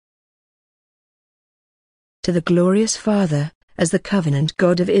to the glorious Father, as the covenant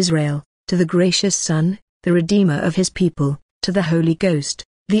God of Israel, to the gracious Son, the Redeemer of his people, to the Holy Ghost,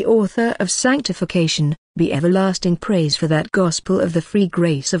 the author of sanctification, be everlasting praise for that gospel of the free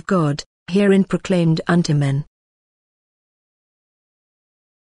grace of God, herein proclaimed unto men.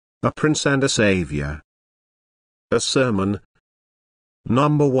 A Prince and a Saviour. A Sermon.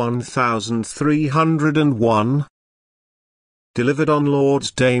 Number 1301. Delivered on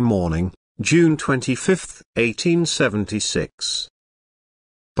Lord's Day morning, June 25, 1876.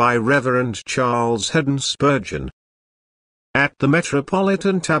 By Reverend Charles Haddon Spurgeon. At the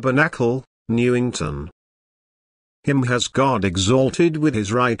Metropolitan Tabernacle, Newington. Him has God exalted with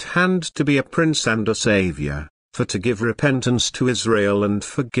his right hand to be a Prince and a Saviour, for to give repentance to Israel and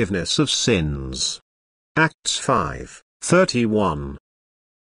forgiveness of sins. Acts 5:31.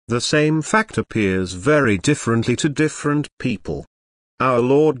 The same fact appears very differently to different people. Our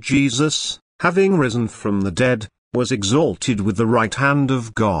Lord Jesus, having risen from the dead, was exalted with the right hand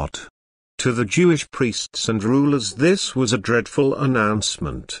of God. To the Jewish priests and rulers this was a dreadful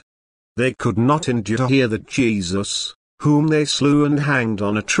announcement. They could not endure to hear that Jesus, whom they slew and hanged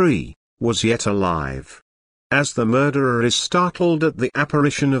on a tree, was yet alive. As the murderer is startled at the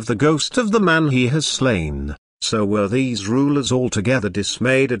apparition of the ghost of the man he has slain, so were these rulers altogether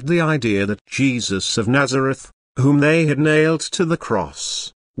dismayed at the idea that Jesus of Nazareth, whom they had nailed to the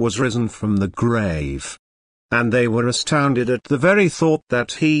cross, was risen from the grave. And they were astounded at the very thought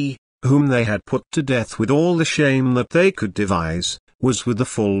that he, whom they had put to death with all the shame that they could devise, was with the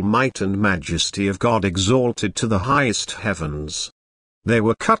full might and majesty of God exalted to the highest heavens. They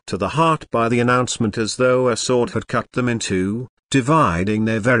were cut to the heart by the announcement as though a sword had cut them in two, dividing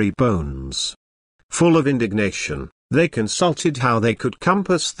their very bones. Full of indignation, they consulted how they could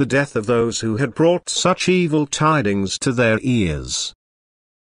compass the death of those who had brought such evil tidings to their ears.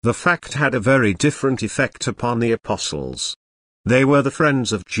 The fact had a very different effect upon the apostles. They were the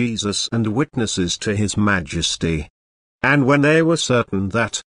friends of Jesus and witnesses to his majesty. And when they were certain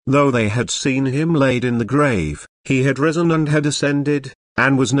that, though they had seen him laid in the grave, he had risen and had ascended,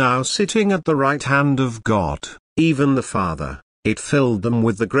 and was now sitting at the right hand of God, even the Father, it filled them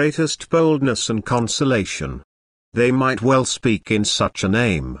with the greatest boldness and consolation. They might well speak in such a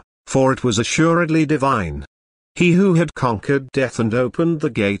name, for it was assuredly divine. He who had conquered death and opened the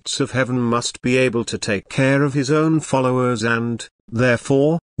gates of heaven must be able to take care of his own followers and,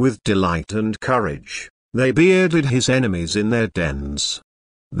 therefore, with delight and courage, they bearded his enemies in their dens.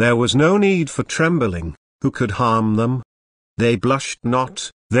 There was no need for trembling. Who could harm them? They blushed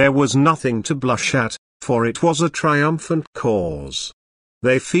not, there was nothing to blush at, for it was a triumphant cause.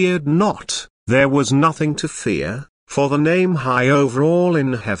 They feared not, there was nothing to fear, for the name high over all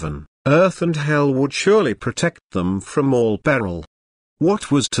in heaven, earth and hell would surely protect them from all peril.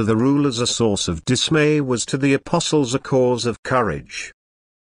 What was to the rulers a source of dismay was to the apostles a cause of courage.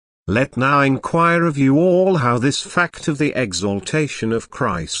 Let now inquire of you all how this fact of the exaltation of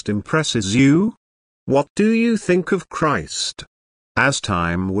Christ impresses you. What do you think of Christ? As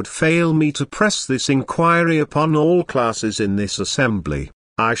time would fail me to press this inquiry upon all classes in this assembly,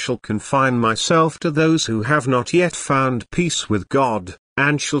 I shall confine myself to those who have not yet found peace with God,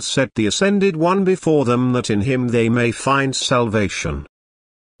 and shall set the ascended one before them that in him they may find salvation.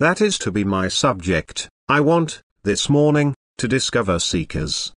 That is to be my subject. I want, this morning, to discover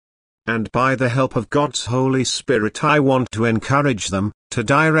seekers. And by the help of God's Holy Spirit I want to encourage them, to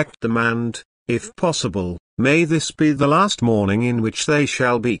direct them and, if possible, may this be the last morning in which they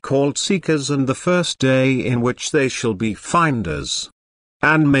shall be called seekers and the first day in which they shall be finders.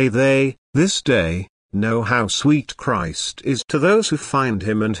 And may they, this day, know how sweet Christ is to those who find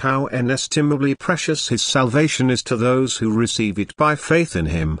him and how inestimably precious his salvation is to those who receive it by faith in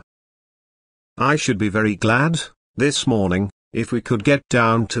him. I should be very glad, this morning, if we could get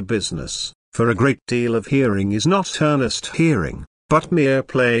down to business, for a great deal of hearing is not earnest hearing, but mere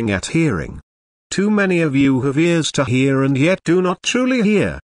playing at hearing. Too many of you have ears to hear and yet do not truly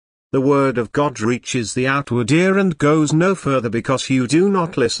hear. The word of God reaches the outward ear and goes no further because you do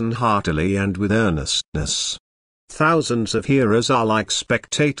not listen heartily and with earnestness. Thousands of hearers are like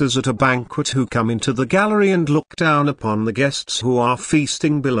spectators at a banquet who come into the gallery and look down upon the guests who are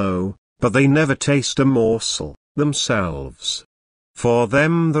feasting below, but they never taste a morsel, themselves. For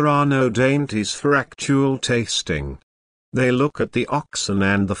them there are no dainties for actual tasting. They look at the oxen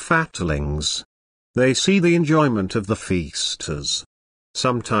and the fatlings. They see the enjoyment of the feasters.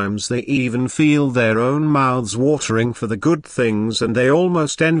 Sometimes they even feel their own mouths watering for the good things and they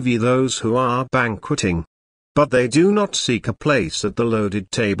almost envy those who are banqueting. But they do not seek a place at the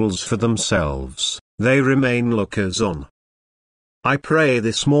loaded tables for themselves, they remain lookers on. I pray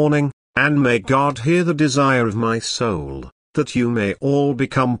this morning, And may God hear the desire of my soul, that you may all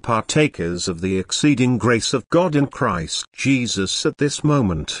become partakers of the exceeding grace of God in Christ Jesus at this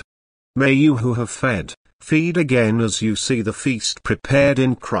moment. May you who have fed, feed again as you see the feast prepared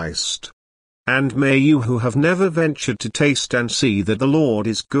in Christ. And may you who have never ventured to taste and see that the Lord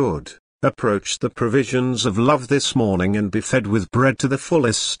is good, approach the provisions of love this morning and be fed with bread to the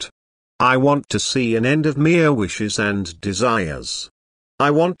fullest. I want to see an end of mere wishes and desires. I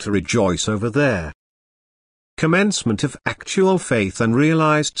want to rejoice over there. Commencement of actual faith and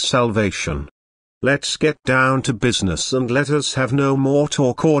realized salvation. Let's get down to business and let us have no more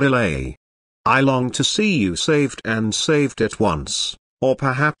talk or delay. I long to see you saved and saved at once, or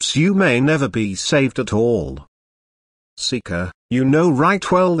perhaps you may never be saved at all. Seeker, you know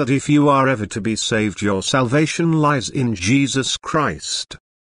right well that if you are ever to be saved, your salvation lies in Jesus Christ.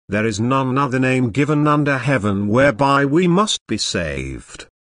 There is none other name given under heaven whereby we must be saved.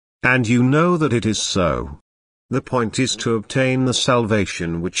 And you know that it is so. The point is to obtain the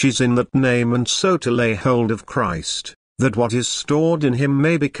salvation which is in that name, and so to lay hold of Christ, that what is stored in him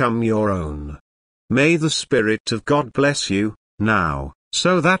may become your own. May the Spirit of God bless you, now,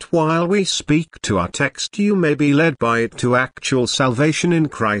 so that while we speak to our text you may be led by it to actual salvation in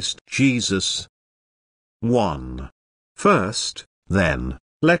Christ Jesus. 1. First, then,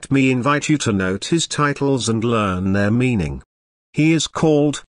 let me invite you to note his titles and learn their meaning. He is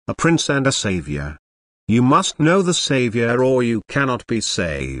called a Prince and a Savior. You must know the Savior or you cannot be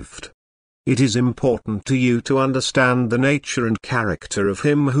saved. It is important to you to understand the nature and character of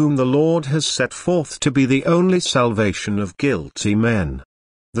him whom the Lord has set forth to be the only salvation of guilty men.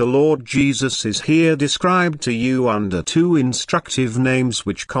 The Lord Jesus is here described to you under two instructive names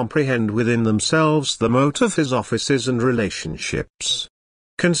which comprehend within themselves the mote of his offices and relationships.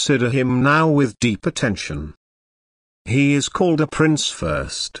 Consider him now with deep attention. He is called a Prince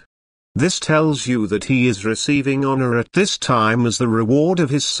first. This tells you that he is receiving honor at this time as the reward of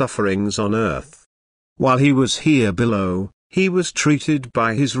his sufferings on earth. While he was here below, he was treated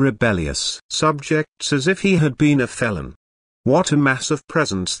by his rebellious subjects as if he had been a felon. What a mass of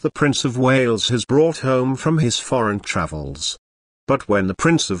presents the Prince of Wales has brought home from his foreign travels. But when the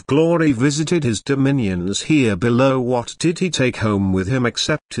Prince of Glory visited his dominions here below, what did he take home with him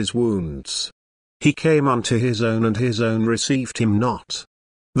except his wounds? He came unto his own, and his own received him not.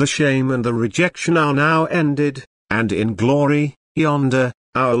 The shame and the rejection are now ended, and in glory, yonder,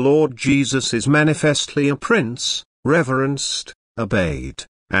 our Lord Jesus is manifestly a Prince, reverenced, obeyed,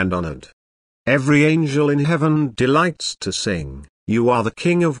 and honored. Every angel in heaven delights to sing, "You are the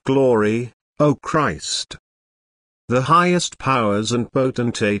King of glory, O Christ." The highest powers and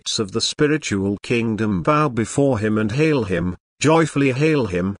potentates of the spiritual kingdom bow before him and hail him, joyfully hail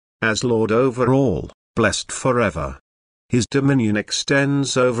him, as Lord over all, blessed forever. His dominion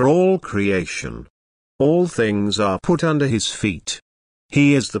extends over all creation. All things are put under his feet.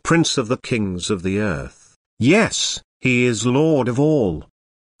 He is the Prince of the kings of the earth. Yes, he is Lord of all.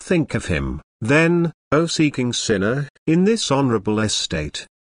 Think of him, then, O seeking sinner, in this honorable estate.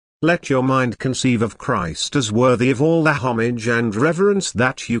 Let your mind conceive of Christ as worthy of all the homage and reverence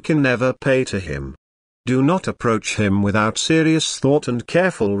that you can never pay to him. Do not approach him without serious thought and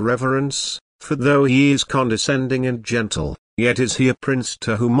careful reverence, for though he is condescending and gentle, yet is he a Prince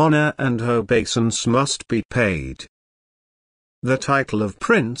to whom honor and obeisance must be paid. The title of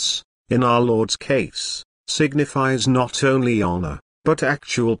Prince, in our Lord's case, signifies not only honor, but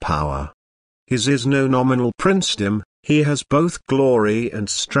actual power. His is no nominal princedom, he has both glory and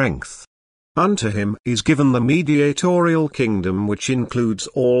strength. Unto him is given the mediatorial kingdom which includes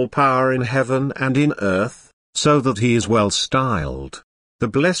all power in heaven and in earth, so that he is well styled, the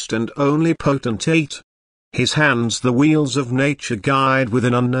blessed and only potentate. His hands the wheels of nature guide with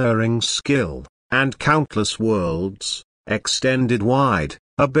an unerring skill, and countless worlds, extended wide,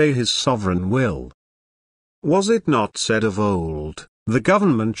 obey his sovereign will. Was it not said of old, "The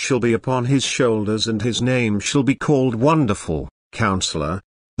government shall be upon his shoulders, and his name shall be called Wonderful, Counselor,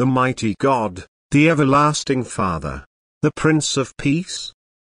 the Mighty God, the Everlasting Father, the Prince of Peace"?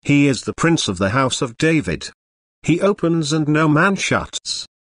 He is the Prince of the house of David. He opens and no man shuts.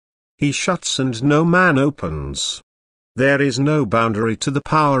 He shuts and no man opens. There is no boundary to the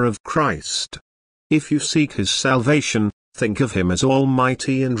power of Christ. If you seek his salvation, think of him as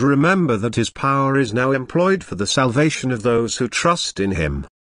almighty and remember that his power is now employed for the salvation of those who trust in him.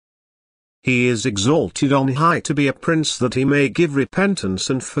 He is exalted on high to be a prince that he may give repentance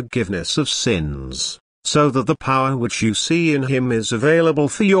and forgiveness of sins, so that the power which you see in him is available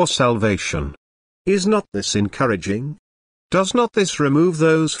for your salvation. Is not this encouraging? Does not this remove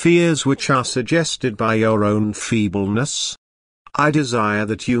those fears which are suggested by your own feebleness? I desire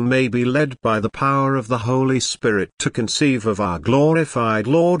that you may be led by the power of the Holy Spirit to conceive of our glorified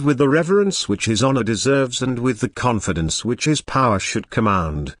Lord with the reverence which his honor deserves and with the confidence which his power should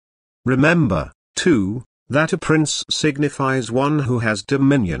command. Remember, too, that a prince signifies one who has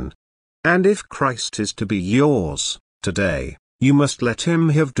dominion. And if Christ is to be yours, today, you must let him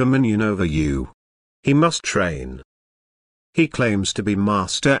have dominion over you. He must train. He claims to be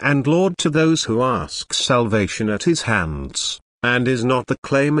Master and Lord to those who ask salvation at his hands, and is not the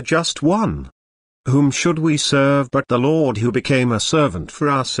claim a just one? Whom should we serve but the Lord who became a servant for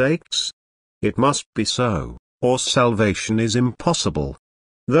our sakes? It must be so, or salvation is impossible.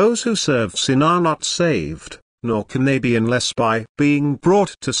 Those who serve sin are not saved, nor can they be unless by being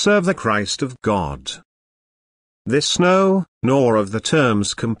brought to serve the Christ of God. This know, nor of the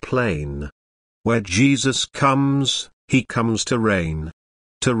terms complain. Where Jesus comes, he comes to reign,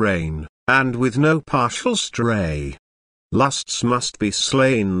 and with no partial stray. Lusts must be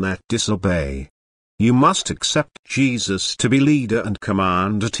slain that disobey. You must accept Jesus to be leader and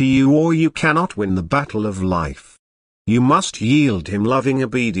commander to you, or you cannot win the battle of life. You must yield him loving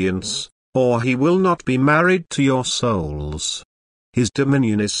obedience, or he will not be married to your souls. His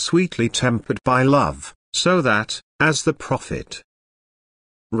dominion is sweetly tempered by love, so that, as the prophet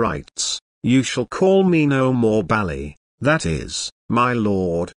writes, you shall call me no more Bali, that is, my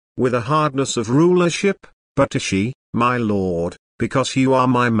Lord, with a hardness of rulership, but Ishi, my Lord, because you are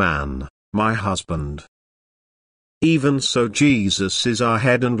my man, my husband. Even so Jesus is our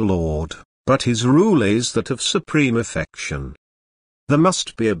head and Lord, but his rule is that of supreme affection. There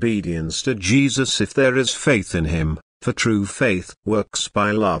must be obedience to Jesus if there is faith in him, for true faith works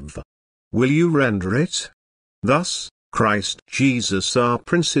by love. Will you render it? Thus, Christ Jesus our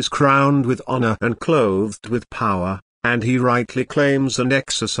Prince is crowned with honor and clothed with power, and he rightly claims and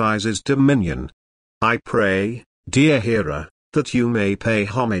exercises dominion. I pray, dear hearer, that you may pay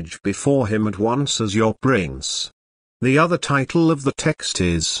homage before him at once as your Prince. The other title of the text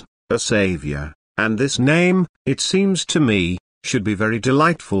is, a Saviour, and this name, it seems to me, should be very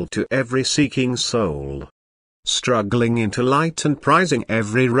delightful to every seeking soul. Struggling into light and prizing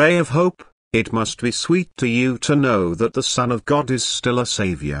every ray of hope, it must be sweet to you to know that the Son of God is still a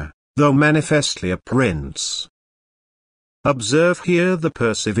Saviour, though manifestly a Prince. Observe here the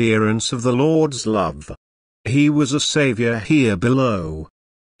perseverance of the Lord's love. He was a Saviour here below.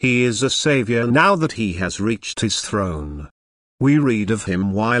 He is a Saviour now that he has reached his throne. We read of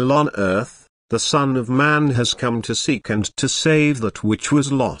him while on earth, the Son of Man has come to seek and to save that which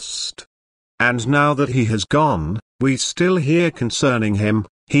was lost. And now that he has gone, we still hear concerning him,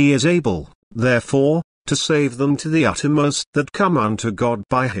 he is able, therefore, to save them to the uttermost that come unto God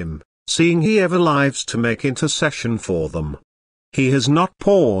by him, seeing he ever lives to make intercession for them. He has not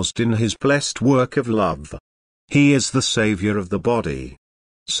paused in his blessed work of love. He is the Saviour of the body.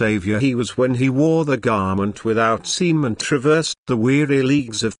 Saviour he was when he wore the garment without seam and traversed the weary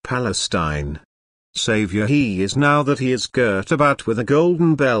leagues of Palestine. Saviour he is now that he is girt about with a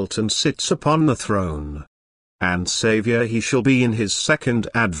golden belt and sits upon the throne. And Saviour he shall be in his second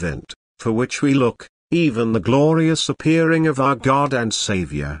advent, for which we look, even the glorious appearing of our God and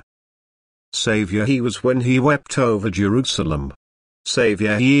Saviour. Saviour he was when he wept over Jerusalem.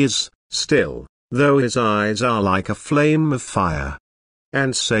 Saviour he is, still, though his eyes are like a flame of fire.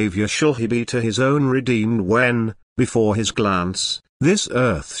 And Saviour shall he be to his own redeemed when, before his glance, this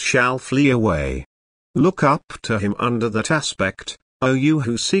earth shall flee away. Look up to him under that aspect, O you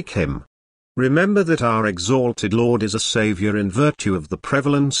who seek him. Remember that our exalted Lord is a Saviour in virtue of the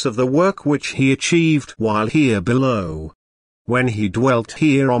prevalence of the work which he achieved while here below. When he dwelt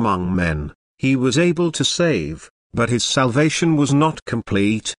here among men, he was able to save, but his salvation was not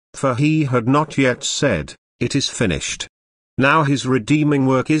complete, for he had not yet said, "It is finished." Now his redeeming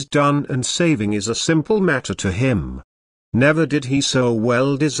work is done and saving is a simple matter to him. Never did he so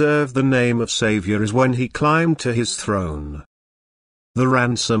well deserve the name of Saviour as when he climbed to his throne. The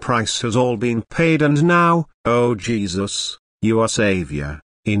ransom price has all been paid, and now, O Jesus, you are Saviour,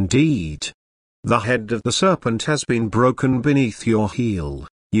 indeed. The head of the serpent has been broken beneath your heel,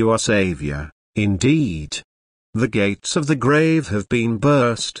 you are Saviour, indeed. The gates of the grave have been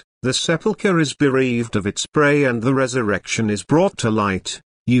burst, the sepulchre is bereaved of its prey, and the resurrection is brought to light.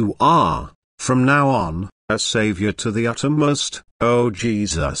 You are, from now on, a Saviour to the uttermost, O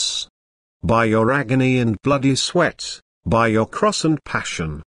Jesus. By your agony and bloody sweat, by your cross and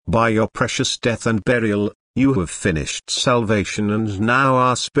passion, by your precious death and burial, you have finished salvation, and now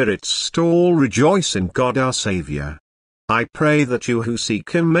our spirits all rejoice in God our Saviour. I pray that you who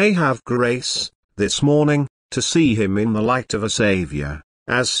seek him may have grace, this morning, to see him in the light of a Saviour,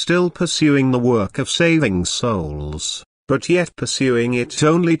 as still pursuing the work of saving souls, but yet pursuing it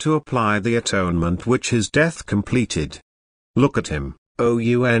only to apply the atonement which his death completed. Look at him, O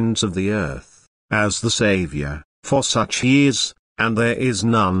you ends of the earth, as the Saviour, for such he is, and there is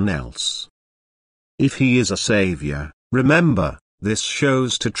none else. If he is a Saviour, remember, this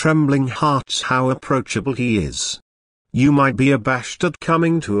shows to trembling hearts how approachable he is. You might be abashed at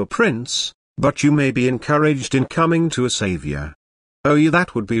coming to a prince, but you may be encouraged in coming to a Saviour. O you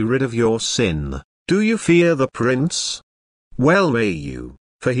that would be rid of your sin, do you fear the prince? Well may you,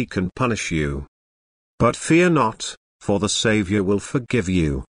 for he can punish you. But fear not, for the Saviour will forgive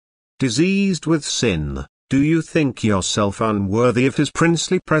you. Diseased with sin, do you think yourself unworthy of his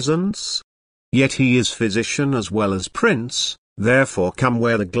princely presence? Yet he is physician as well as prince, therefore come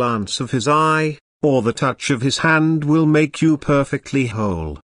where the glance of his eye, or the touch of his hand will make you perfectly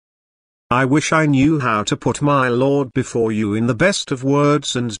whole. I wish I knew how to put my Lord before you in the best of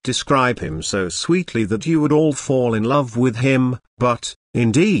words and describe him so sweetly that you would all fall in love with him, but,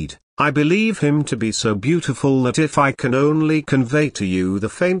 indeed, I believe him to be so beautiful that if I can only convey to you the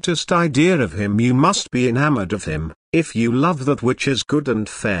faintest idea of him you must be enamored of him, if you love that which is good and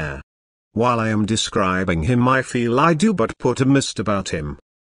fair. While I am describing him I feel I do but put a mist about him.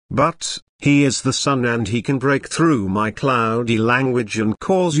 But, he is the sun and he can break through my cloudy language and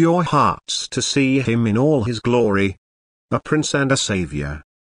cause your hearts to see him in all his glory. A prince and a Saviour.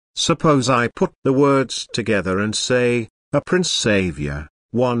 Suppose I put the words together and say, a prince Saviour,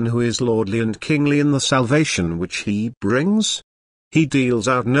 one who is lordly and kingly in the salvation which he brings? He deals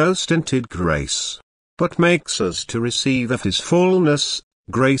out no stinted grace, but makes us to receive of his fullness,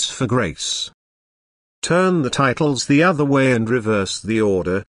 grace for grace. Turn the titles the other way and reverse the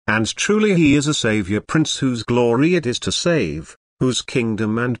order, and truly he is a Saviour Prince whose glory it is to save, whose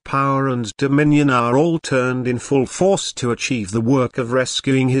kingdom and power and dominion are all turned in full force to achieve the work of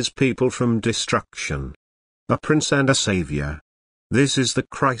rescuing his people from destruction. A Prince and a Saviour. This is the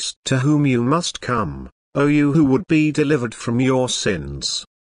Christ to whom you must come, O you who would be delivered from your sins.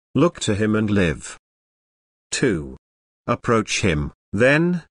 Look to him and live. 2. Approach him,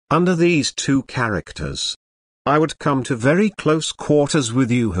 then, under these two characters. I would come to very close quarters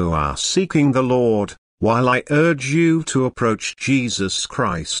with you who are seeking the Lord, while I urge you to approach Jesus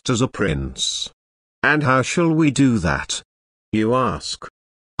Christ as a Prince. And how shall we do that? You ask.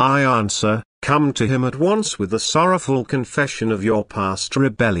 I answer, come to him at once with the sorrowful confession of your past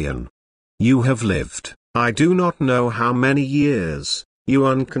rebellion. You have lived, I do not know how many years, you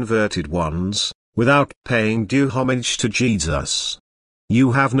unconverted ones, without paying due homage to Jesus.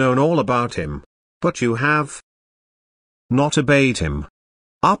 You have known all about him, but you have not obeyed him.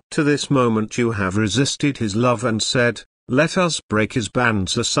 Up to this moment you have resisted his love and said, let us break his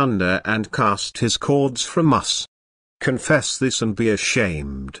bands asunder and cast his cords from us. Confess this and be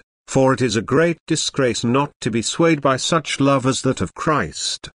ashamed, for it is a great disgrace not to be swayed by such love as that of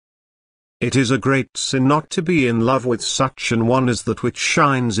Christ. It is a great sin not to be in love with such an one as that which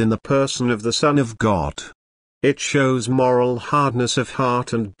shines in the person of the Son of God. It shows moral hardness of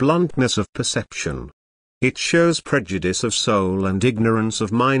heart and bluntness of perception. It shows prejudice of soul and ignorance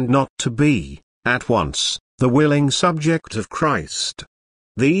of mind not to be, at once, the willing subject of Christ.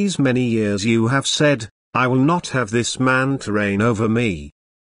 These many years you have said, I will not have this man to reign over me.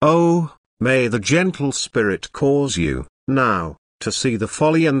 Oh, may the gentle Spirit cause you, now, to see the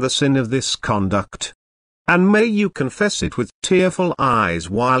folly and the sin of this conduct. And may you confess it with tearful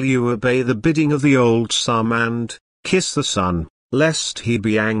eyes while you obey the bidding of the old psalm and kiss the Son, lest he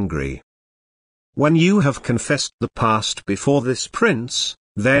be angry. When you have confessed the past before this Prince,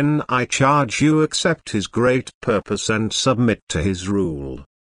 then I charge you accept his great purpose and submit to his rule.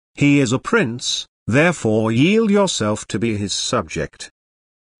 He is a Prince, therefore yield yourself to be his subject.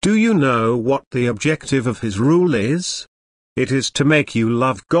 Do you know what the objective of his rule is? It is to make you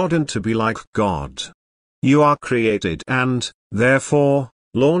love God and to be like God. You are created and, therefore,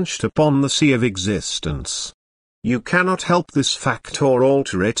 launched upon the sea of existence. You cannot help this fact or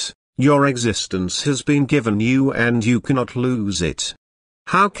alter it. Your existence has been given you and you cannot lose it.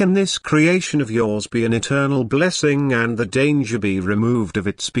 How can this creation of yours be an eternal blessing and the danger be removed of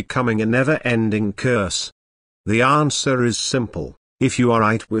its becoming a never-ending curse? The answer is simple. If you are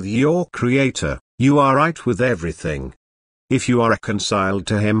right with your Creator, you are right with everything. If you are reconciled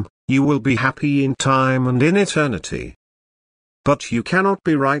to him, you will be happy in time and in eternity. But you cannot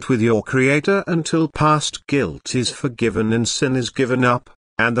be right with your Creator until past guilt is forgiven and sin is given up,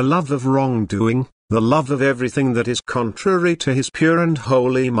 and the love of wrongdoing, the love of everything that is contrary to his pure and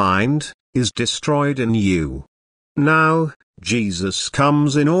holy mind, is destroyed in you. Now, Jesus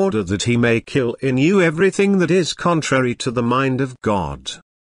comes in order that he may kill in you everything that is contrary to the mind of God.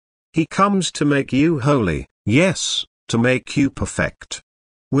 He comes to make you holy, yes, to make you perfect?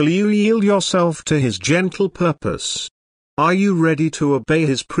 Will you yield yourself to his gentle purpose? Are you ready to obey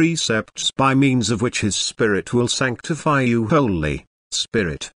his precepts by means of which his Spirit will sanctify you wholly,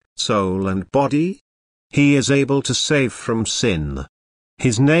 spirit, soul and body? He is able to save from sin.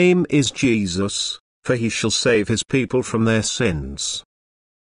 His name is Jesus, for he shall save his people from their sins.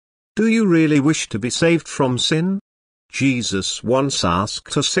 Do you really wish to be saved from sin? Jesus once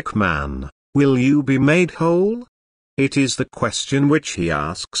asked a sick man, "Will you be made whole?" It is the question which he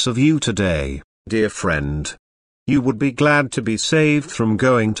asks of you today, dear friend. You would be glad to be saved from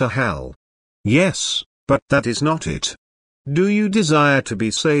going to hell. Yes, but that is not it. Do you desire to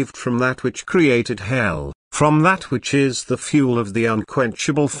be saved from that which created hell, from that which is the fuel of the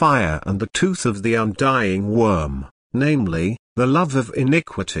unquenchable fire and the tooth of the undying worm, namely, the love of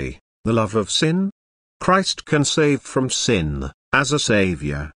iniquity, the love of sin? Christ can save from sin, as a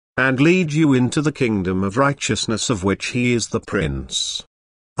Savior, and lead you into the kingdom of righteousness of which he is the Prince.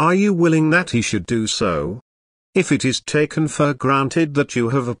 Are you willing that he should do so? If it is taken for granted that you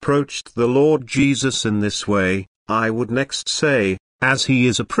have approached the Lord Jesus in this way, I would next say, as he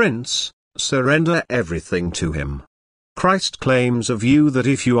is a Prince, surrender everything to him. Christ claims of you that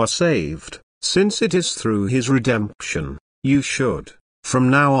if you are saved, since it is through his redemption, you should, from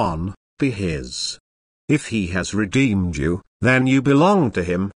now on, be his. If he has redeemed you, then you belong to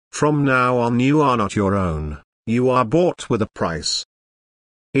him. From now on you are not your own, you are bought with a price.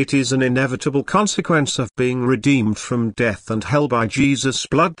 It is an inevitable consequence of being redeemed from death and hell by Jesus'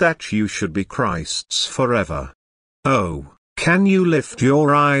 blood that you should be Christ's forever. Oh, can you lift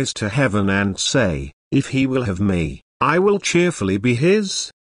your eyes to heaven and say, if he will have me, I will cheerfully be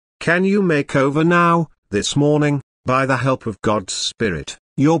his? Can you make over now, this morning, by the help of God's Spirit,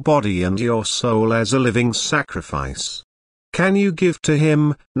 your body and your soul as a living sacrifice? Can you give to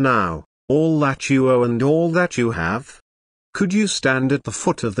him, now, all that you owe and all that you have? Could you stand at the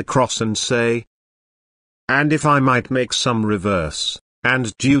foot of the cross and say, "And if I might make some reverse,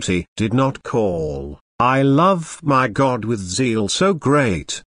 and duty did not call, I love my God with zeal so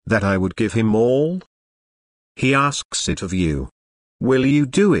great, that I would give him all"? He asks it of you. Will you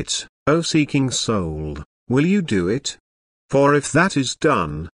do it, O seeking soul, will you do it? For if that is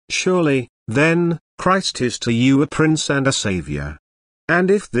done, surely, then, Christ is to you a Prince and a Savior. And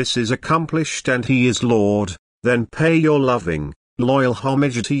if this is accomplished and he is Lord, then pay your loving, loyal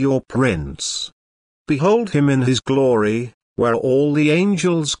homage to your Prince. Behold him in his glory, where all the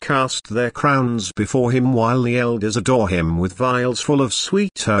angels cast their crowns before him while the elders adore him with vials full of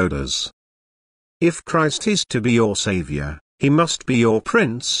sweet odors. If Christ is to be your Savior, he must be your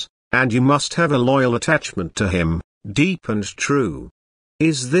Prince, and you must have a loyal attachment to him, deep and true.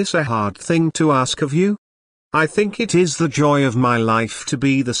 Is this a hard thing to ask of you? I think it is the joy of my life to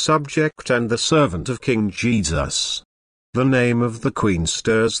be the subject and the servant of King Jesus. The name of the Queen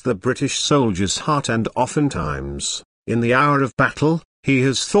stirs the British soldier's heart, and oftentimes, in the hour of battle, he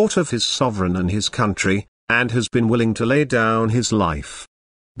has thought of his sovereign and his country, and has been willing to lay down his life.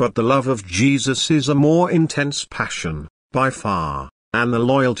 But the love of Jesus is a more intense passion, by far, and the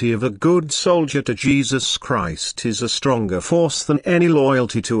loyalty of a good soldier to Jesus Christ is a stronger force than any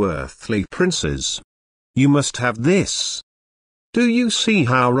loyalty to earthly princes. You must have this. Do you see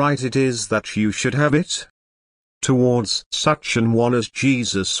how right it is that you should have it? Towards such an one as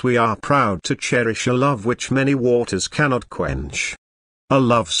Jesus we are proud to cherish a love which many waters cannot quench. A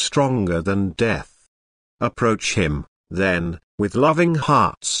love stronger than death. Approach him, then, with loving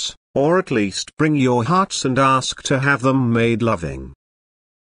hearts, or at least bring your hearts and ask to have them made loving.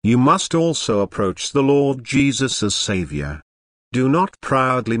 You must also approach the Lord Jesus as Savior. Do not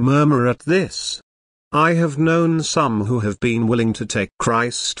proudly murmur at this. I have known some who have been willing to take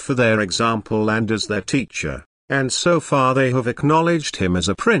Christ for their example and as their teacher, and so far they have acknowledged him as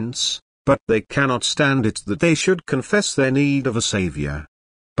a Prince, but they cannot stand it that they should confess their need of a Savior.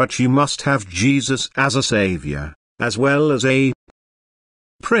 But you must have Jesus as a Savior, as well as a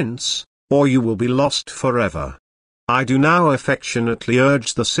Prince, or you will be lost forever. I do now affectionately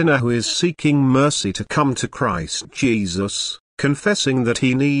urge the sinner who is seeking mercy to come to Christ Jesus, confessing that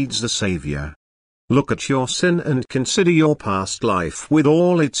he needs a Savior. Look at your sin and consider your past life with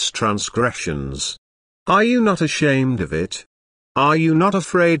all its transgressions. Are you not ashamed of it? Are you not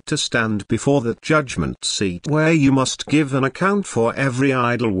afraid to stand before that judgment seat where you must give an account for every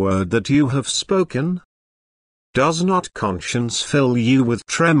idle word that you have spoken? Does not conscience fill you with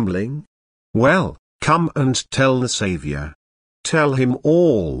trembling? Well, come and tell the Savior. Tell him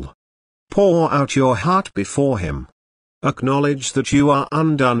all. Pour out your heart before him. Acknowledge that you are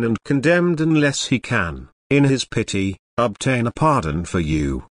undone and condemned unless he can, in his pity, obtain a pardon for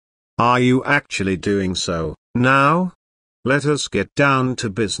you. Are you actually doing so? Now, let us get down to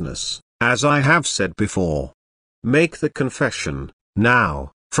business, as I have said before. Make the confession,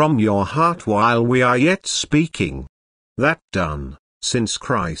 now, from your heart while we are yet speaking. That done, since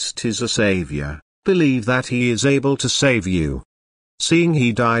Christ is a Saviour, believe that he is able to save you. Seeing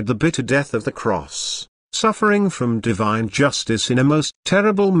he died the bitter death of the cross, suffering from divine justice in a most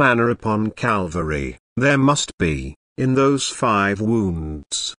terrible manner upon Calvary, there must be, in those 5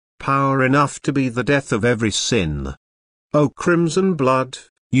 wounds, power enough to be the death of every sin. O crimson blood,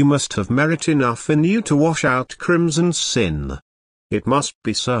 you must have merit enough in you to wash out crimson sin. It must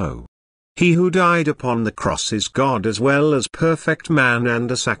be so. He who died upon the cross is God as well as perfect man,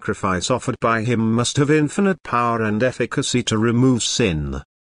 and a sacrifice offered by him must have infinite power and efficacy to remove sin.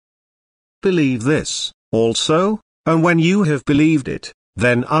 Believe this, also, and when you have believed it,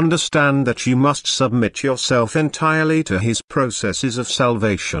 then understand that you must submit yourself entirely to his processes of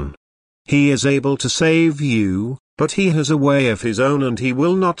salvation. He is able to save you, but he has a way of his own, and he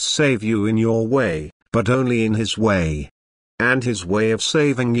will not save you in your way, but only in his way. And his way of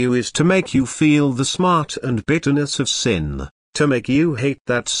saving you is to make you feel the smart and bitterness of sin, to make you hate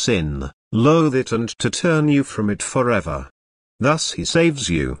that sin, loathe it, and to turn you from it forever. Thus he saves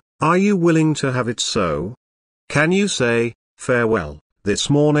you. Are you willing to have it so? Can you say, farewell, this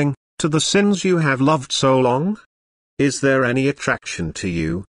morning, to the sins you have loved so long? Is there any attraction to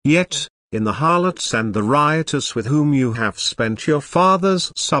you, yet, in the harlots and the rioters with whom you have spent your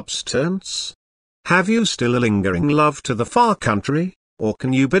father's substance? Have you still a lingering love to the far country, or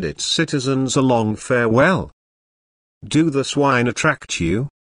can you bid its citizens a long farewell? Do the swine attract you?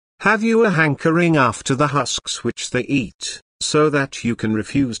 Have you a hankering after the husks which they eat, so that you can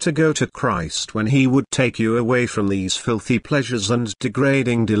refuse to go to Christ when he would take you away from these filthy pleasures and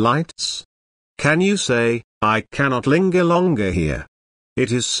degrading delights? Can you say, I cannot linger longer here?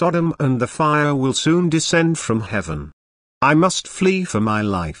 It is Sodom, and the fire will soon descend from heaven. I must flee for my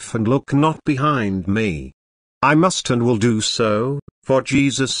life and look not behind me. I must and will do so, for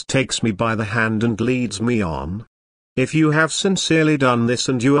Jesus takes me by the hand and leads me on. If you have sincerely done this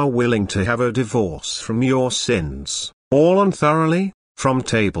and you are willing to have a divorce from your sins, all and thoroughly, from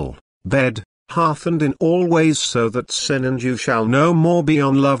table, bed, hearth, and in all ways, so that sin and you shall no more be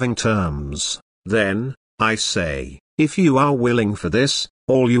on loving terms, then, I say, if you are willing for this,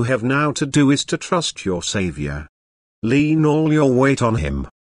 all you have now to do is to trust your Saviour. Lean all your weight on him.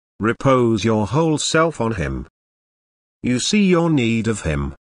 Repose your whole self on him. You see your need of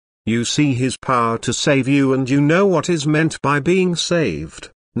him. You see his power to save you, and you know what is meant by being saved,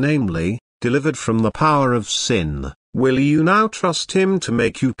 namely, delivered from the power of sin. Will you now trust him to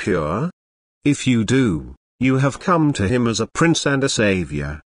make you pure? If you do, you have come to him as a Prince and a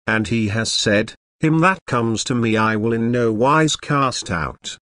Saviour, and he has said, him that comes to me I will in no wise cast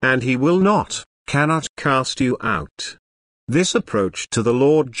out, and he will not, cannot cast you out. This approach to the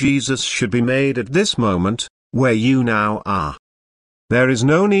Lord Jesus should be made at this moment, where you now are. There is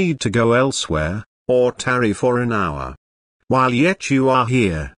no need to go elsewhere, or tarry for an hour. While yet you are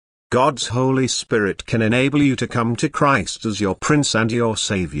here, God's Holy Spirit can enable you to come to Christ as your Prince and your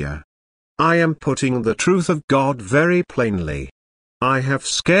Saviour. I am putting the truth of God very plainly. I have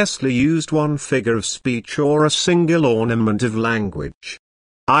scarcely used one figure of speech or a single ornament of language.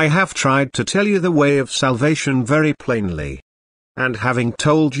 I have tried to tell you the way of salvation very plainly. And having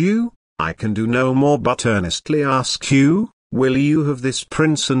told you, I can do no more but earnestly ask you, will you have this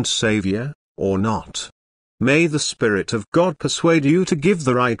Prince and Saviour, or not? May the Spirit of God persuade you to give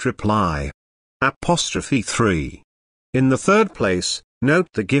the right reply. Apostrophe 3. In the third place, note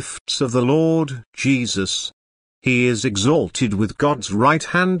the gifts of the Lord Jesus. He is exalted with God's right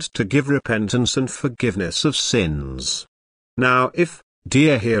hand to give repentance and forgiveness of sins. Now if,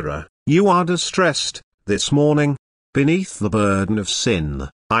 dear hearer, you are distressed, this morning, beneath the burden of sin,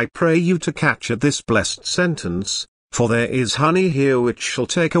 I pray you to catch at this blessed sentence, for there is honey here which shall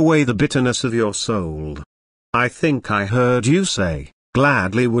take away the bitterness of your soul. I think I heard you say,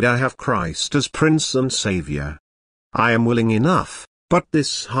 gladly would I have Christ as Prince and Saviour. I am willing enough, but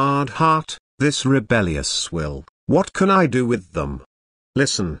this hard heart, this rebellious will, what can I do with them?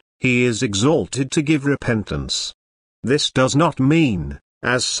 Listen, he is exalted to give repentance. This does not mean,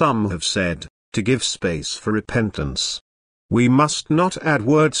 as some have said, to give space for repentance. We must not add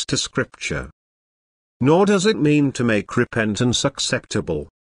words to Scripture. Nor does it mean to make repentance acceptable.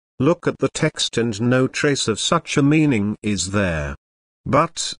 Look at the text and no trace of such a meaning is there.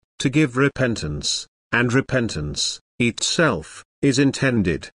 But, to give repentance, and repentance, itself, is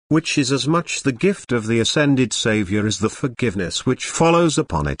intended, which is as much the gift of the ascended Saviour as the forgiveness which follows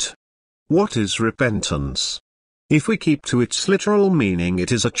upon it. What is repentance? If we keep to its literal meaning,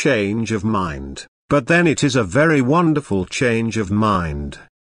 it is a change of mind, but then it is a very wonderful change of mind.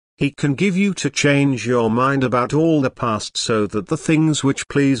 He can give you to change your mind about all the past so that the things which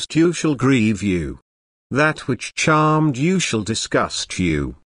pleased you shall grieve you. That which charmed you shall disgust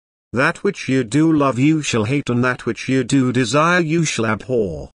you. That which you do love you shall hate, and that which you do desire you shall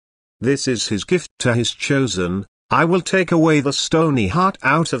abhor. This is his gift to his chosen. I will take away the stony heart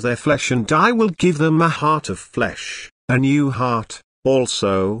out of their flesh, and I will give them a heart of flesh, a new heart,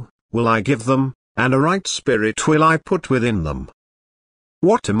 also, will I give them, and a right spirit will I put within them.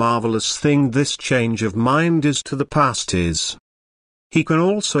 What a marvelous thing this change of mind is to the past is. He can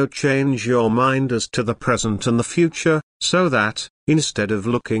also change your mind as to the present and the future, so that, instead of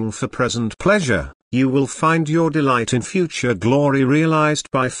looking for present pleasure, you will find your delight in future glory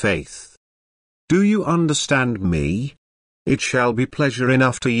realized by faith. Do you understand me? It shall be pleasure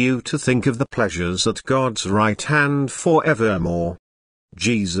enough to you to think of the pleasures at God's right hand forevermore.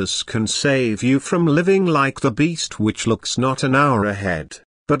 Jesus can save you from living like the beast which looks not an hour ahead,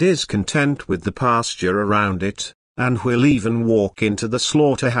 but is content with the pasture around it, and will even walk into the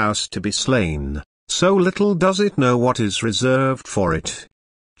slaughterhouse to be slain, so little does it know what is reserved for it.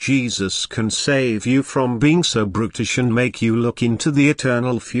 Jesus can save you from being so brutish and make you look into the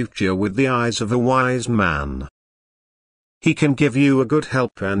eternal future with the eyes of a wise man. He can give you a good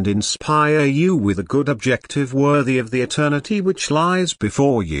help and inspire you with a good objective worthy of the eternity which lies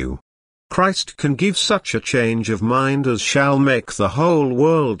before you. Christ can give such a change of mind as shall make the whole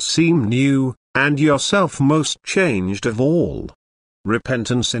world seem new, and yourself most changed of all.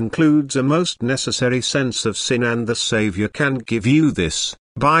 Repentance includes a most necessary sense of sin, and the Saviour can give you this,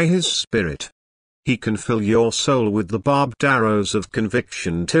 by His Spirit. He can fill your soul with the barbed arrows of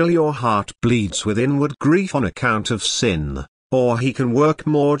conviction till your heart bleeds with inward grief on account of sin, or He can work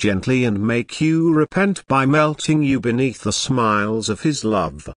more gently and make you repent by melting you beneath the smiles of His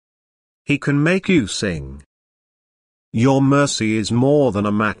love. He can make you sing. Your mercy is more than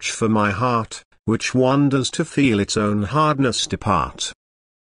a match for my heart, which wonders to feel its own hardness depart.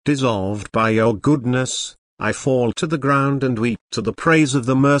 Dissolved by your goodness, I fall to the ground and weep to the praise of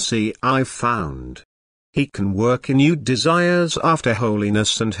the mercy I found. He can work in you desires after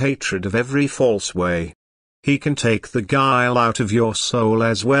holiness and hatred of every false way. He can take the guile out of your soul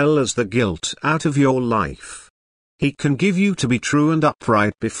as well as the guilt out of your life. He can give you to be true and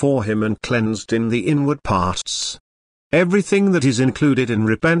upright before Him and cleansed in the inward parts. Everything that is included in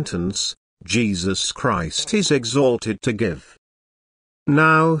repentance, Jesus Christ is exalted to give.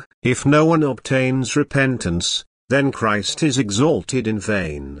 Now, if no one obtains repentance, then Christ is exalted in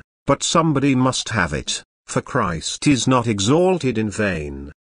vain, but somebody must have it, for Christ is not exalted in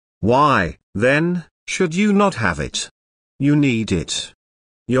vain. Why, then, should you not have it? You need it.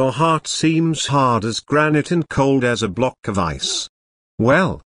 Your heart seems hard as granite and cold as a block of ice.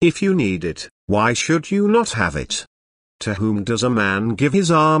 Well, if you need it, why should you not have it? To whom does a man give his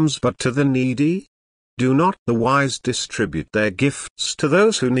alms but to the needy? Do not the wise distribute their gifts to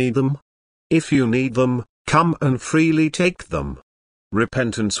those who need them? If you need them, come and freely take them.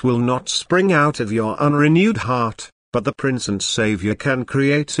 Repentance will not spring out of your unrenewed heart, but the Prince and Saviour can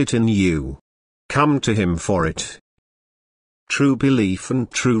create it in you. Come to Him for it. True belief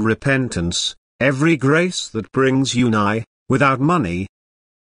and true repentance, every grace that brings you nigh, without money.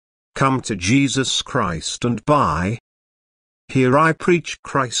 Come to Jesus Christ and buy. Here I preach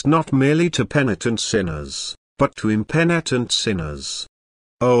Christ not merely to penitent sinners, but to impenitent sinners.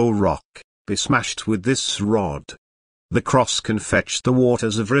 O rock, be smashed with this rod. The cross can fetch the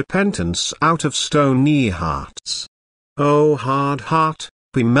waters of repentance out of stony hearts. O hard heart,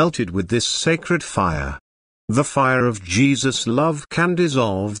 be melted with this sacred fire. The fire of Jesus' love can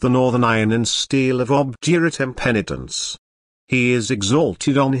dissolve the northern iron and steel of obdurate impenitence. He is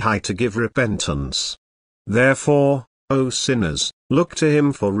exalted on high to give repentance. Therefore, O sinners, look to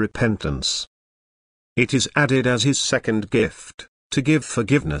Him for repentance. It is added as His second gift, to give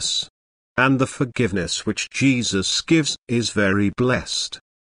forgiveness. And the forgiveness which Jesus gives is very blessed.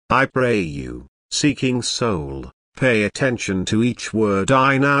 I pray you, seeking soul, pay attention to each word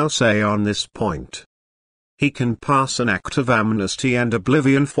I now say on this point. He can pass an act of amnesty and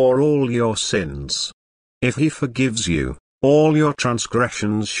oblivion for all your sins. If He forgives you, all your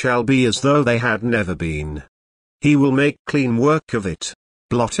transgressions shall be as though they had never been. He will make clean work of it,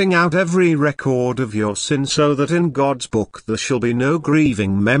 blotting out every record of your sin so that in God's book there shall be no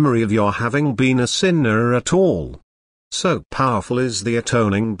grieving memory of your having been a sinner at all. So powerful is the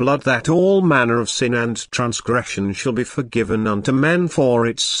atoning blood that all manner of sin and transgression shall be forgiven unto men for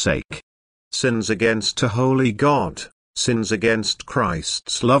its sake. Sins against a holy God, sins against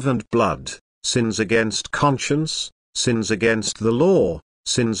Christ's love and blood, sins against conscience, sins against the law,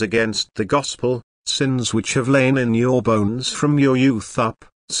 sins against the gospel, sins which have lain in your bones from your youth up,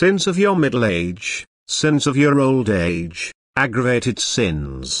 sins of your middle age, sins of your old age, aggravated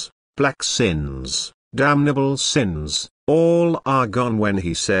sins, black sins, damnable sins, all are gone when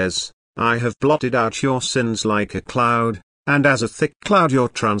he says, I have blotted out your sins like a cloud, and as a thick cloud your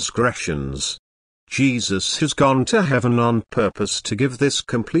transgressions. Jesus has gone to heaven on purpose to give this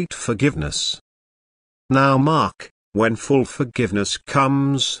complete forgiveness. Now mark, when full forgiveness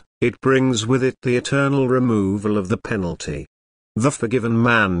comes, it brings with it the eternal removal of the penalty. The forgiven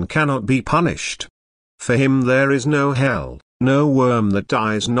man cannot be punished. For him there is no hell, no worm that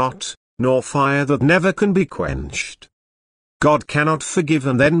dies not, nor fire that never can be quenched. God cannot forgive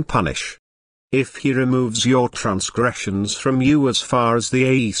and then punish. If he removes your transgressions from you as far as the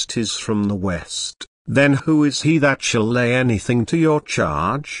east is from the west, then who is he that shall lay anything to your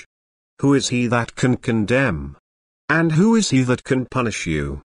charge? Who is he that can condemn? And who is he that can punish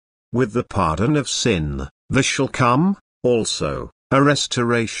you? With the pardon of sin, there shall come, also, a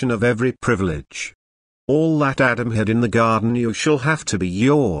restoration of every privilege. All that Adam had in the garden you shall have to be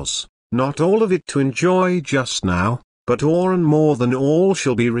yours, not all of it to enjoy just now, but all and more than all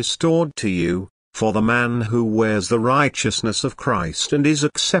shall be restored to you, for the man who wears the righteousness of Christ and is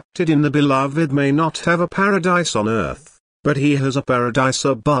accepted in the Beloved may not have a paradise on earth, but he has a paradise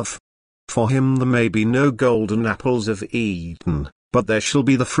above. For him there may be no golden apples of Eden, but there shall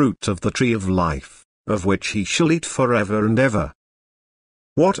be the fruit of the tree of life, of which he shall eat forever and ever.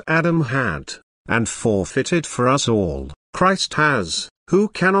 What Adam had, and forfeited for us all, Christ has, who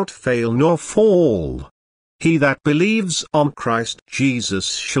cannot fail nor fall. He that believes on Christ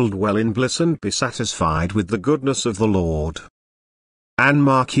Jesus shall dwell in bliss and be satisfied with the goodness of the Lord. And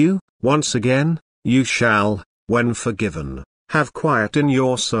mark you, once again, you shall, when forgiven, have quiet in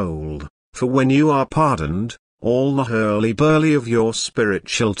your soul, for when you are pardoned, all the hurly-burly of your spirit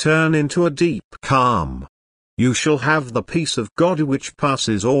shall turn into a deep calm. You shall have the peace of God which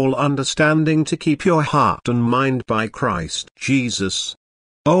passes all understanding to keep your heart and mind by Christ Jesus.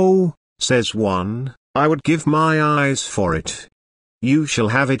 Oh, says one, I would give my eyes for it. You shall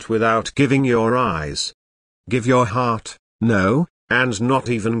have it without giving your eyes. Give your heart, no, and not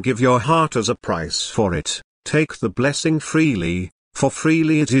even give your heart as a price for it. Take the blessing freely, for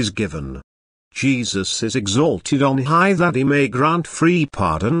freely it is given. Jesus is exalted on high that he may grant free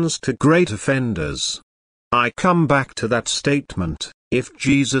pardons to great offenders. I come back to that statement, if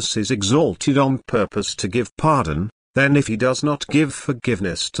Jesus is exalted on purpose to give pardon, then if he does not give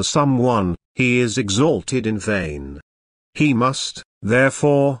forgiveness to someone, he is exalted in vain. He must,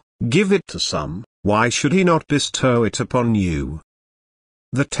 therefore, give it to some. Why should he not bestow it upon you?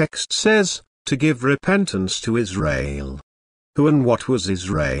 The text says, to give repentance to Israel. Who and what was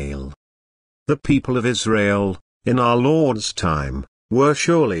Israel? The people of Israel, in our Lord's time, were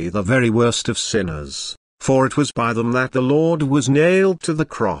surely the very worst of sinners, for it was by them that the Lord was nailed to the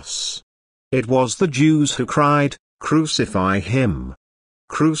cross. It was the Jews who cried, Crucify him!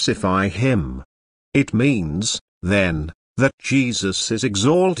 Crucify him! It means, then, that Jesus is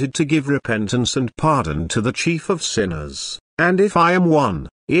exalted to give repentance and pardon to the chief of sinners, and if I am one,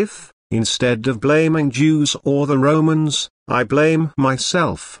 if, instead of blaming Jews or the Romans, I blame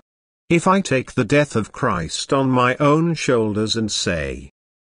myself. If I take the death of Christ on my own shoulders and say,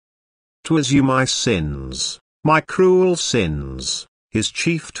 'Twas you my sins, my cruel sins, his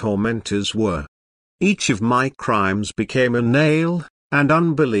chief tormentors were. Each of my crimes became a nail, and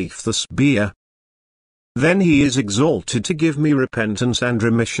unbelief the spear. Then he is exalted to give me repentance and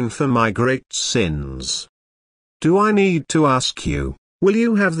remission for my great sins. Do I need to ask you, will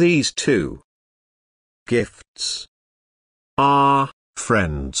you have these two gifts? Ah,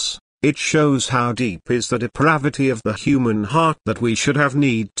 friends, it shows how deep is the depravity of the human heart that we should have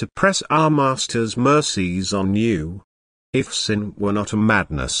need to press our Master's mercies on you. If sin were not a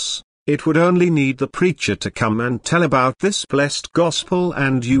madness, it would only need the preacher to come and tell about this blessed gospel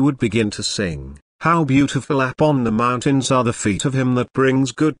and you would begin to sing, How beautiful upon the mountains are the feet of him that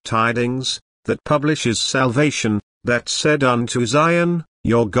brings good tidings, that publishes salvation, that said unto Zion,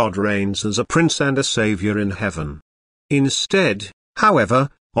 Your God reigns as a prince and a Saviour in heaven. Instead, however,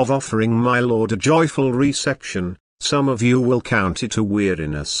 of offering my Lord a joyful reception, some of you will count it a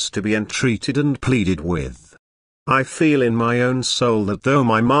weariness to be entreated and pleaded with. I feel in my own soul that though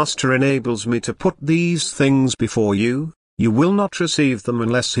my Master enables me to put these things before you, you will not receive them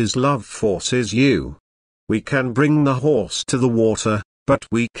unless his love forces you. We can bring the horse to the water, but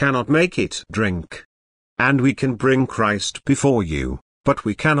we cannot make it drink. And we can bring Christ before you, but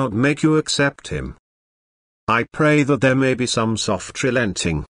we cannot make you accept him. I pray that there may be some soft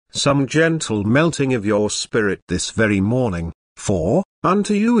relenting, some gentle melting of your spirit this very morning, For,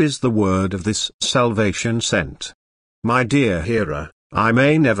 unto you is the word of this salvation sent. My dear hearer, I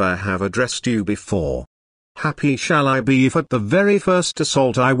may never have addressed you before. Happy shall I be if at the very first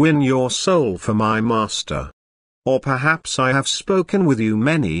assault I win your soul for my master. Or perhaps I have spoken with you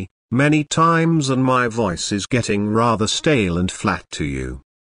many, many times and my voice is getting rather stale and flat to you.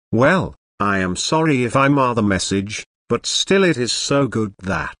 Well, I am sorry if I mar the message, but still it is so good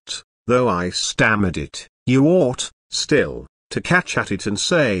that, though I stammered it, you ought, still, to catch at it and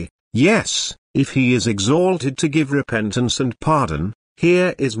say, yes, if he is exalted to give repentance and pardon,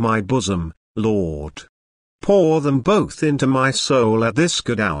 here is my bosom, Lord. Pour them both into my soul at this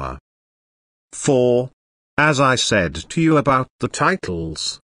good hour. For, as I said to you about the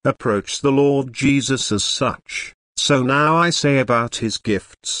titles, approach the Lord Jesus as such, so now I say about his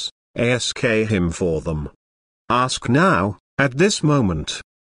gifts, ask him for them. Ask now, at this moment.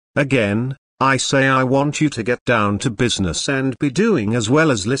 Again, I say I want you to get down to business and be doing as well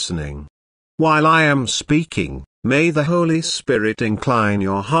as listening. While I am speaking, may the Holy Spirit incline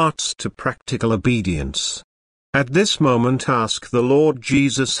your hearts to practical obedience. At this moment ask the Lord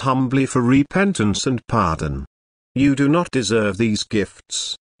Jesus humbly for repentance and pardon. You do not deserve these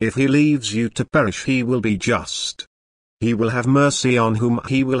gifts. If he leaves you to perish, he will be just. He will have mercy on whom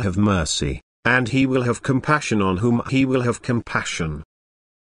he will have mercy, and he will have compassion on whom he will have compassion.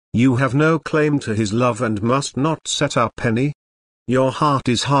 You have no claim to his love and must not set up any. Your heart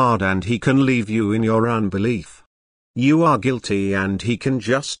is hard and he can leave you in your unbelief. You are guilty and he can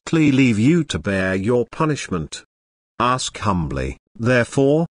justly leave you to bear your punishment. Ask humbly,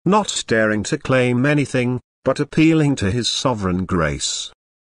 therefore, not daring to claim anything, but appealing to his sovereign grace.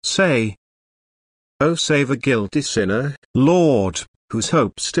 Say, O save a guilty sinner, Lord, whose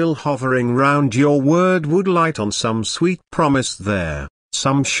hope still hovering round your word would light on some sweet promise there,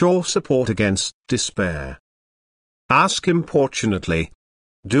 some sure support against despair. Ask importunately.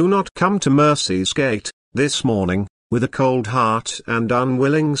 Do not come to mercy's gate, this morning, with a cold heart and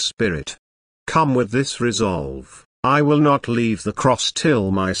unwilling spirit. Come with this resolve, I will not leave the cross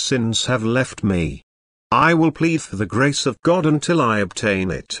till my sins have left me. I will plead for the grace of God until I obtain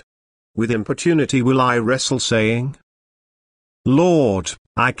it. With importunity will I wrestle, saying, Lord,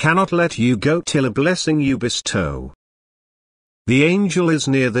 I cannot let you go till a blessing you bestow. The angel is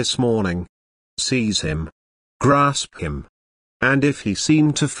near this morning. Seize him. Grasp him. And if he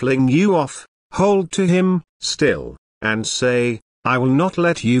seem to fling you off, hold to him, still, and say, I will not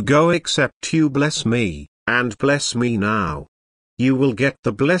let you go except you bless me, and bless me now. You will get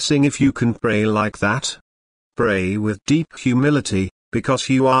the blessing if you can pray like that. Pray with deep humility, because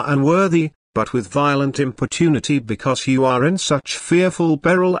you are unworthy, but with violent importunity because you are in such fearful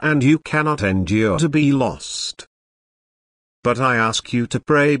peril and you cannot endure to be lost. But I ask you to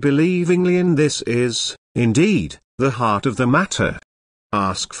pray believingly, and this is, indeed, the heart of the matter.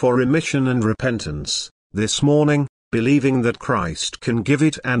 Ask for remission and repentance, this morning, believing that Christ can give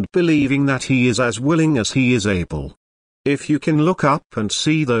it and believing that he is as willing as he is able. If you can look up and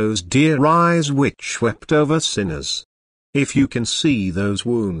see those dear eyes which wept over sinners. If you can see those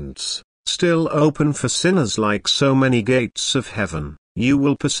wounds, still open for sinners like so many gates of heaven, you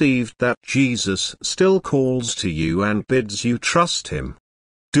will perceive that Jesus still calls to you and bids you trust him.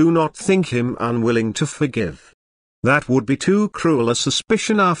 Do not think him unwilling to forgive. That would be too cruel a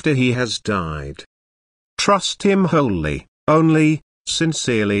suspicion after he has died. Trust him wholly, only,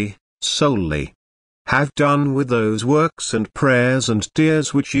 sincerely, solely. Have done with those works and prayers and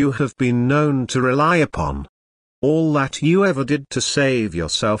tears which you have been known to rely upon. All that you ever did to save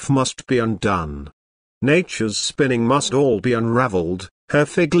yourself must be undone. Nature's spinning must all be unravelled, her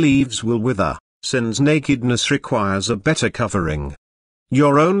fig leaves will wither, sin's nakedness requires a better covering.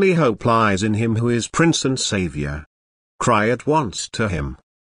 Your only hope lies in him who is Prince and Saviour. Cry at once to him.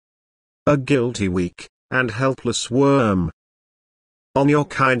 A guilty, weak, and helpless worm. On your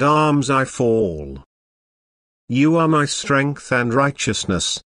kind arms I fall. You are my strength and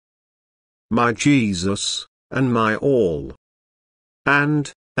righteousness, my Jesus, and my all.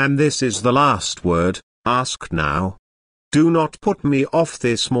 And this is the last word, ask now. Do not put me off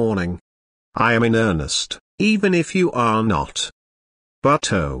this morning. I am in earnest, even if you are not.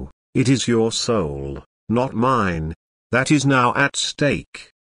 But oh, it is your soul, not mine, that is now at stake.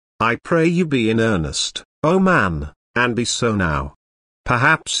 I pray you be in earnest, O man, and be so now.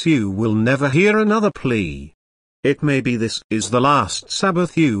 Perhaps you will never hear another plea. It may be this is the last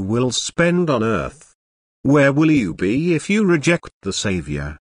Sabbath you will spend on earth. Where will you be if you reject the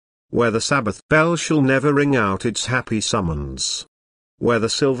Saviour? Where the Sabbath bell shall never ring out its happy summons. Where the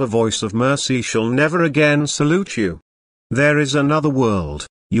silver voice of mercy shall never again salute you. There is another world,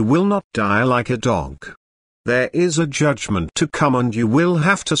 you will not die like a dog. There is a judgment to come, and you will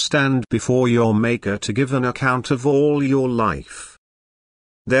have to stand before your Maker to give an account of all your life.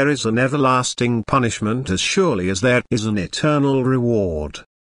 There is an everlasting punishment as surely as there is an eternal reward.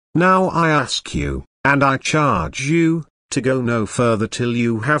 Now I ask you, and I charge you, to go no further till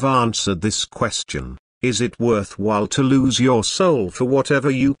you have answered this question: is it worthwhile to lose your soul for whatever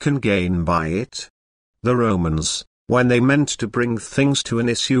you can gain by it? The Romans, when they meant to bring things to an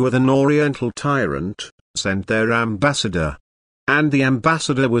issue with an oriental tyrant, sent their ambassador. And the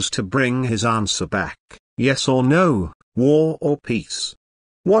ambassador was to bring his answer back, yes or no, war or peace.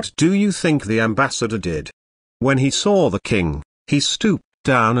 What do you think the ambassador did? When he saw the king, he stooped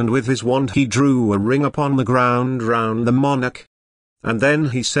down and with his wand he drew a ring upon the ground round the monarch. And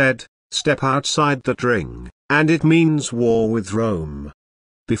then he said, "Step outside that ring, and it means war with Rome.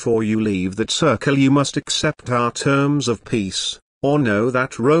 Before you leave that circle you must accept our terms of peace, or know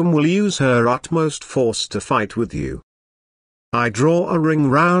that Rome will use her utmost force to fight with you. I draw a ring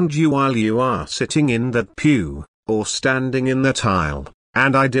round you while you are sitting in that pew, or standing in that aisle,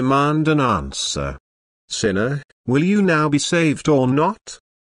 and I demand an answer. Sinner, will you now be saved or not?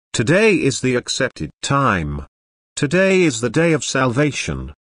 Today is the accepted time. Today is the day of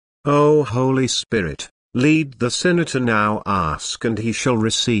salvation. O Holy Spirit, lead the sinner to now ask and he shall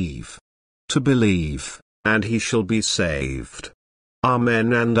receive. To believe, and he shall be saved.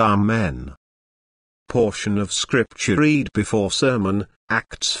 Amen and Amen." Portion of Scripture read before sermon,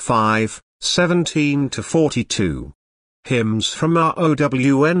 Acts 5:17-42. Hymns from our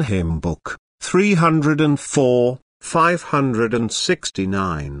OWN hymn book, 304,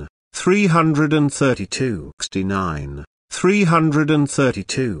 569, 332, 69,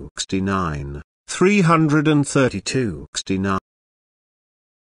 332, 69, 332, 69.